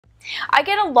I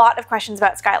get a lot of questions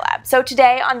about Skylab, so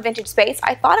today on Vintage Space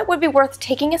I thought it would be worth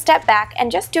taking a step back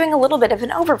and just doing a little bit of an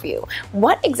overview.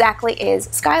 What exactly is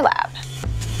Skylab?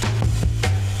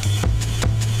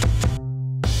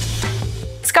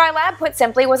 Skylab, put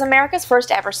simply, was America's first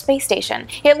ever space station.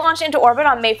 It launched into orbit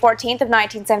on May 14th of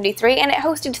 1973, and it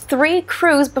hosted 3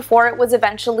 crews before it was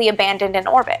eventually abandoned in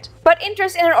orbit. But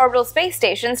interest in an orbital space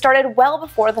station started well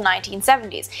before the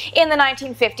 1970s. In the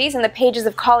 1950s, in the pages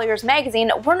of Collier's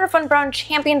magazine, Wernher von Braun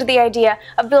championed the idea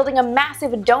of building a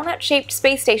massive donut-shaped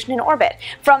space station in orbit.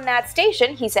 From that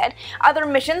station, he said, other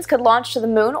missions could launch to the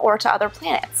moon or to other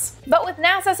planets. But with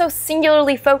NASA so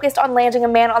singularly focused on landing a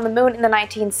man on the moon in the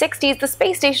 1960s, the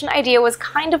space station idea was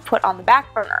kind of put on the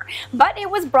back burner. But it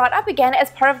was brought up again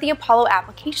as part of the Apollo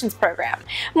Applications Program.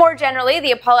 More generally,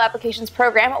 the Apollo Applications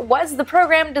Program was the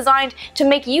program designed to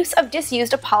make use of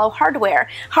disused Apollo hardware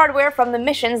from the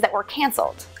missions that were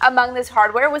cancelled. Among this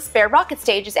hardware was spare rocket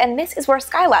stages, and this is where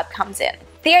Skylab comes in.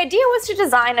 The idea was to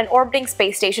design an orbiting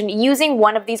space station using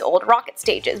one of these old rocket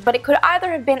stages, but it could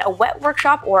either have been a wet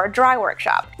workshop or a dry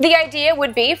workshop. The idea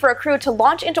would be for a crew to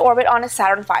launch into orbit on a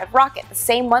Saturn V rocket, the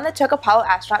same one that took Apollo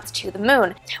astronauts to the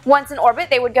moon. Once in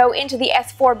orbit, they would go into the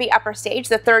S4B upper stage,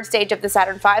 the third stage of the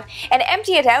Saturn V, and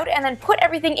empty it out and then put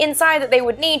everything inside that they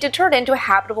would need to turn it into a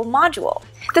habitable module.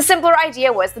 The simpler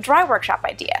idea was the dry workshop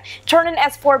idea. Turn an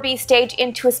S4B stage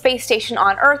into a space station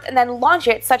on Earth and then launch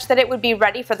it such that it would be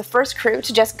ready for the first crew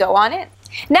to just go on in.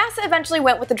 NASA eventually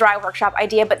went with the dry workshop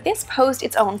idea, but this posed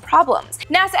its own problems.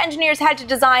 NASA engineers had to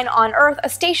design on Earth a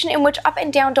station in which up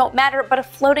and down don't matter, but a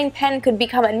floating pen could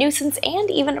become a nuisance and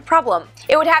even a problem.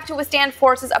 It would have to withstand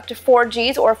forces up to 4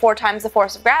 Gs, or 4 times the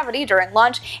force of gravity, during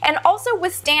launch, and also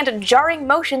withstand jarring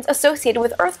motions associated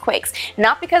with earthquakes.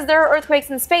 Not because there are earthquakes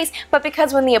in space, but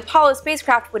because when the Apollo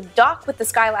spacecraft would dock with the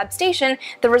Skylab station,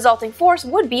 the resulting force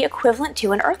would be equivalent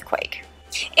to an earthquake.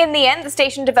 In the end, the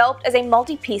station developed as a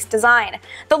multi-piece design.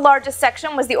 The largest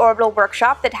section was the orbital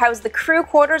workshop that housed the crew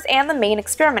quarters and the main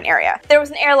experiment area. There was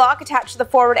an airlock attached to the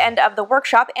forward end of the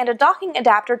workshop and a docking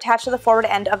adapter attached to the forward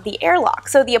end of the airlock,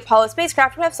 so the Apollo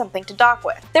spacecraft would have something to dock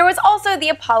with. There was also the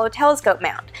Apollo telescope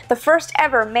mount, the first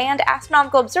ever manned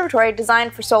astronomical observatory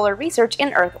designed for solar research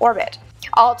in Earth orbit.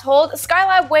 All told,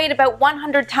 Skylab weighed about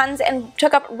 100 tons and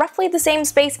took up roughly the same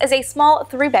space as a small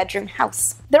 3-bedroom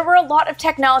house. There were a lot of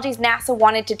technologies NASA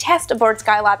wanted to test aboard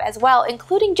Skylab as well,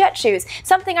 including jet shoes,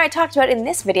 something I talked about in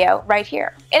this video right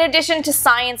here. In addition to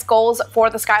science goals for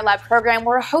the Skylab program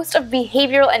were a host of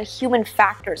behavioral and human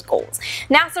factors goals.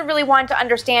 NASA really wanted to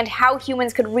understand how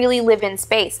humans could really live in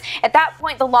space. At that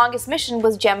point, the longest mission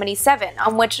was Gemini 7,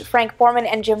 on which Frank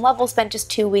Borman and Jim Lovell spent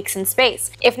just 2 weeks in space.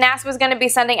 If NASA was going to be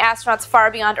sending astronauts far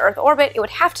beyond Earth orbit, it would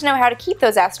have to know how to keep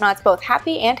those astronauts both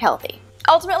happy and healthy.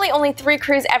 Ultimately, only 3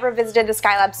 crews ever visited the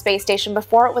Skylab space station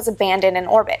before it was abandoned in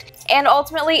orbit, and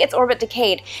ultimately its orbit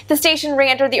decayed. The station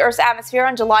re-entered the Earth's atmosphere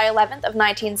on July 11th of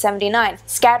 1979,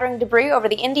 scattering debris over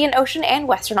the Indian Ocean and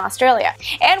Western Australia.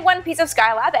 And one piece of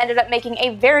Skylab ended up making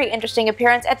a very interesting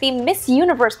appearance at the Miss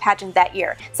Universe pageant that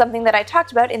year, something that I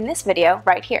talked about in this video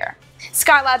right here.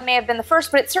 Skylab may have been the first,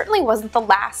 but it certainly wasn't the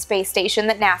last space station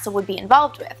that NASA would be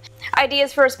involved with.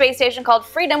 Ideas for a space station called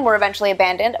Freedom were eventually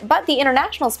abandoned, but the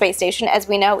International Space Station, as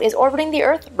we know, is orbiting the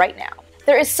Earth right now.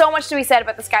 There is so much to be said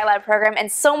about the Skylab program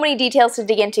and so many details to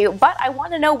dig into, but I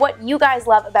want to know what you guys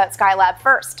love about Skylab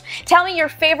first. Tell me your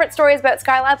favorite stories about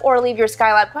Skylab, or leave your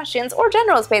Skylab questions or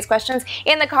general space questions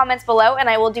in the comments below, and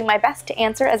I will do my best to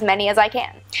answer as many as I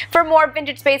can. For more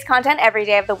vintage space content every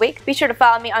day of the week, be sure to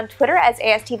follow me on Twitter as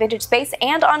ASTVintageSpace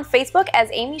and on Facebook as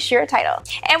Amy Shearer Title.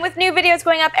 And with new videos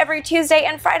going up every Tuesday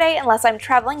and Friday, unless I'm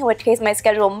traveling, in which case my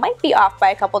schedule might be off by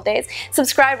a couple days,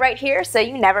 subscribe right here so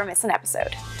you never miss an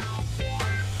episode.